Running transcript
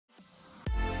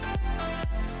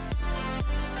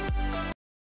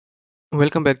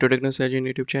Welcome back to Technosurgeon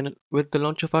YouTube channel. With the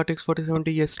launch of RTX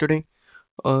 4070 yesterday,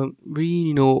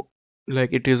 we know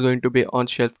like it is going to be on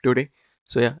shelf today.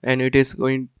 So yeah, and it is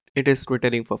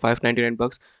retailing for 599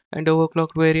 bucks, and the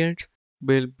overclocked variants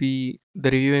will be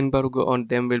the review embargo on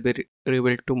them will be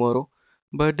revealed tomorrow.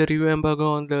 But the review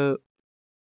embargo on the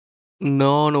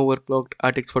non-overclocked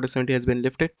RTX 4070 has been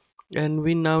lifted, and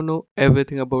we now know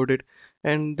everything about it.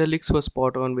 And the leaks were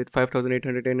spot on with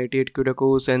 5888 CUDA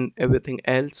cores and everything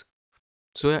else.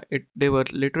 So yeah, they were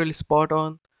literally spot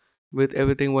on with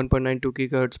everything 1.92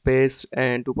 gigahertz base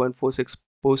and 2.46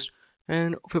 boost,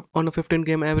 and on a 15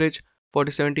 game average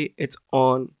 4070 it's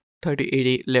on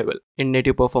 3080 level in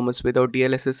native performance without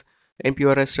DLSS and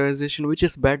pure rasterization, which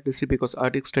is bad to see because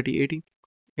RTX 3080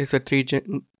 is a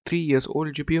 3 years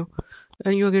old GPU,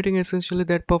 and you're getting essentially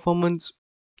that performance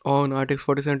on RTX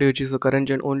 4070, which is the current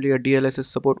gen only a DLSS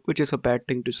support, which is a bad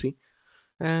thing to see.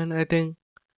 And I think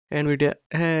Nvidia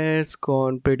has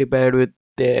gone pretty bad with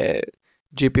their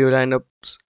GPU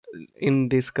lineups in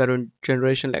this current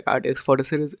generation, like RTX 40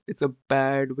 series. It's a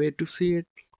bad way to see it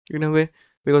in a way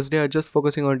because they are just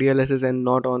focusing on DLSS and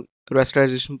not on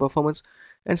rasterization performance.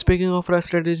 And speaking of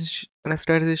rasterization,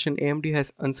 AMD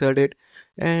has answered it,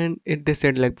 and they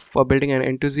said like for building an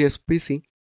enthusiast PC,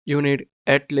 you need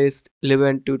at least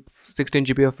 11 to 16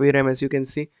 GB of VRAM, as you can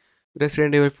see.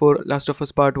 Resident Evil 4, Last of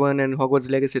Us Part 1, and Hogwarts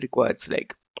Legacy requires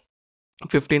like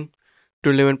 15 to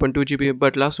 11.2 GB,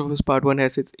 but Last of Us Part 1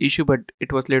 has its issue, but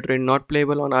it was later not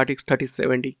playable on RTX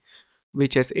 3070,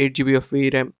 which has 8 GB of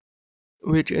VRAM,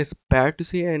 which is bad to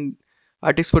see. And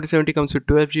RTX 4070 comes with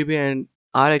 12 GB, and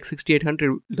RX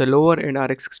 6800, the lower end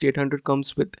RX 6800,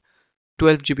 comes with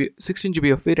 12 GB, 16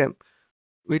 GB of VRAM,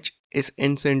 which is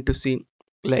insane to see.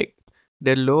 Like,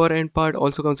 the lower end part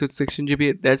also comes with 16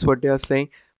 GB, that's what they are saying.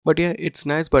 But yeah, it's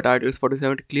nice, but RTX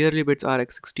 4070 clearly beats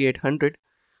RX 6800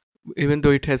 even though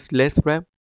it has less RAM.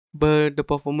 But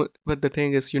the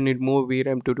thing is, you need more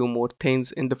VRAM to do more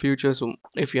things in the future. So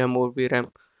if you have more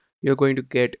VRAM, you're going to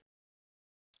get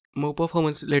more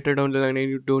performance later down the line, and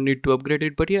you don't need to upgrade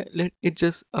it. But yeah, it's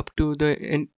just up to the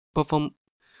end perform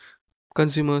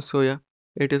consumers. So yeah,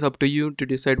 it is up to you to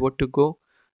decide what to go.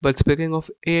 But speaking of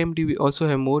AMD, we also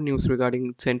have more news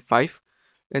regarding Zen 5,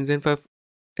 and Zen 5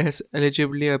 has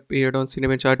eligibly appeared on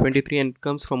Cinebench R23 and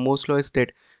comes from Moore's Law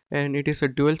Estate, and it is a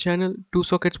dual channel, 2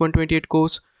 sockets, 128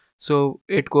 cores, so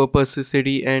 8 core per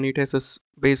CD, and it has a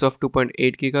base of 2.8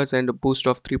 gigahertz and a boost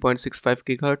of 3.65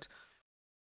 gigahertz.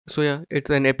 So yeah, it's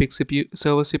an epic CPU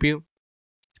server CPU,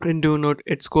 and do note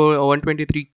its core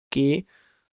 123K,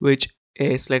 which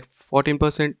is like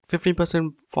 14%,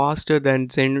 15% faster than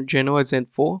Genoa Zen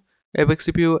 4 epic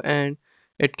CPU, and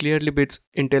it clearly beats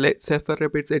Intel Sapphire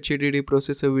Rapids HDD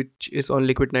processor, which is on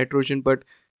liquid nitrogen. But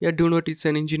yeah, do note it's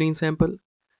an engineering sample.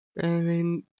 I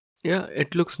mean, yeah,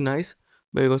 it looks nice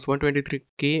because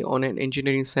 123K on an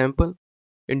engineering sample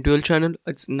in dual channel,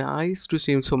 it's nice to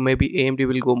see. So maybe AMD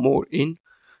will go more in,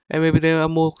 and maybe there are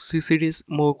more CCDs,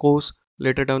 more cores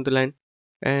later down the line.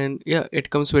 And yeah,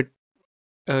 it comes with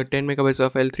 10 megabytes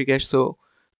of L3 cache, so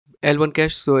L1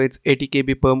 cache, so it's 80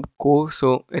 KB per core,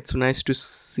 so it's nice to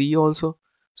see also.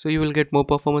 So you will get more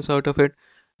performance out of it,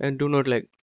 and do not like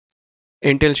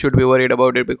Intel should be worried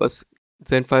about it because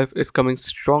Zen 5 is coming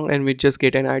strong, and we just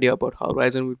get an idea about how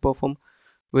Ryzen will perform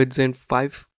with Zen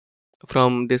 5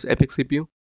 from this epic CPU.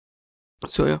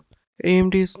 So yeah,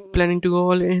 AMD is planning to go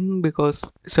all in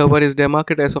because server is their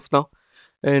market as of now.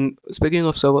 And speaking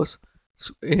of servers,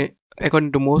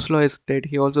 according to Moore's Law Estate,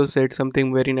 he also said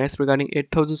something very nice regarding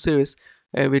 8000 series,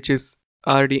 which is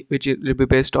will be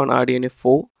based on RDNA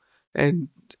 4 and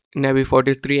Navi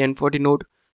 43 and 40 node.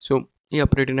 So yeah,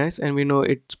 pretty nice. And we know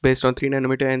it's based on 3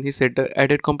 nanometer. And he said the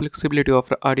added complexity of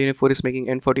RDNA 4 is making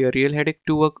N40 a real headache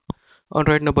to work on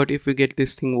right now. But if we get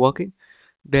this thing working,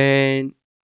 then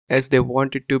as they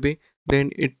want it to be,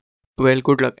 then it well,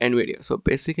 good luck Nvidia. So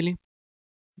basically,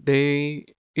 they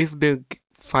if they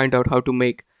find out how to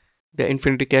make the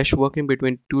infinity cache working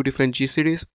between two different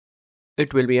GCDs,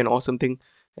 it will be an awesome thing.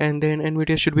 And then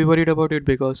Nvidia should be worried about it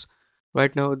because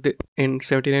right now in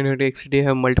 7900 XT they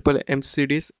have multiple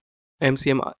MCDs,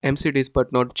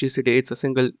 but not GCD. It's a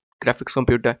single graphics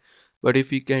compute die. But if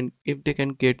they can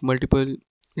get multiple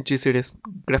GCDs,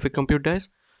 graphic compute dies,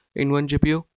 in one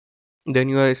GPU, then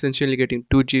you are essentially getting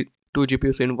two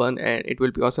GPUs in one, and it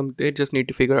will be awesome. They just need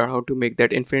to figure out how to make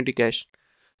that infinity cache,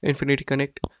 infinity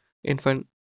connect, infin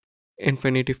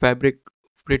infinity fabric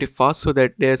pretty fast so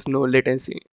that there's no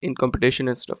latency in computation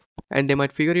and stuff. And they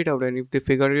might figure it out, and if they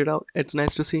figure it out, it's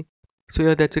nice to see. So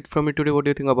yeah, that's it from me today. What do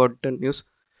you think about the news?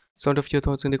 Sound of your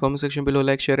thoughts in the comment section below.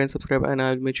 Like, share, and subscribe, and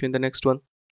I'll meet you in the next one.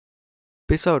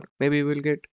 Peace out. Maybe we'll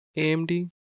get AMD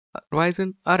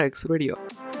Ryzen RX radio.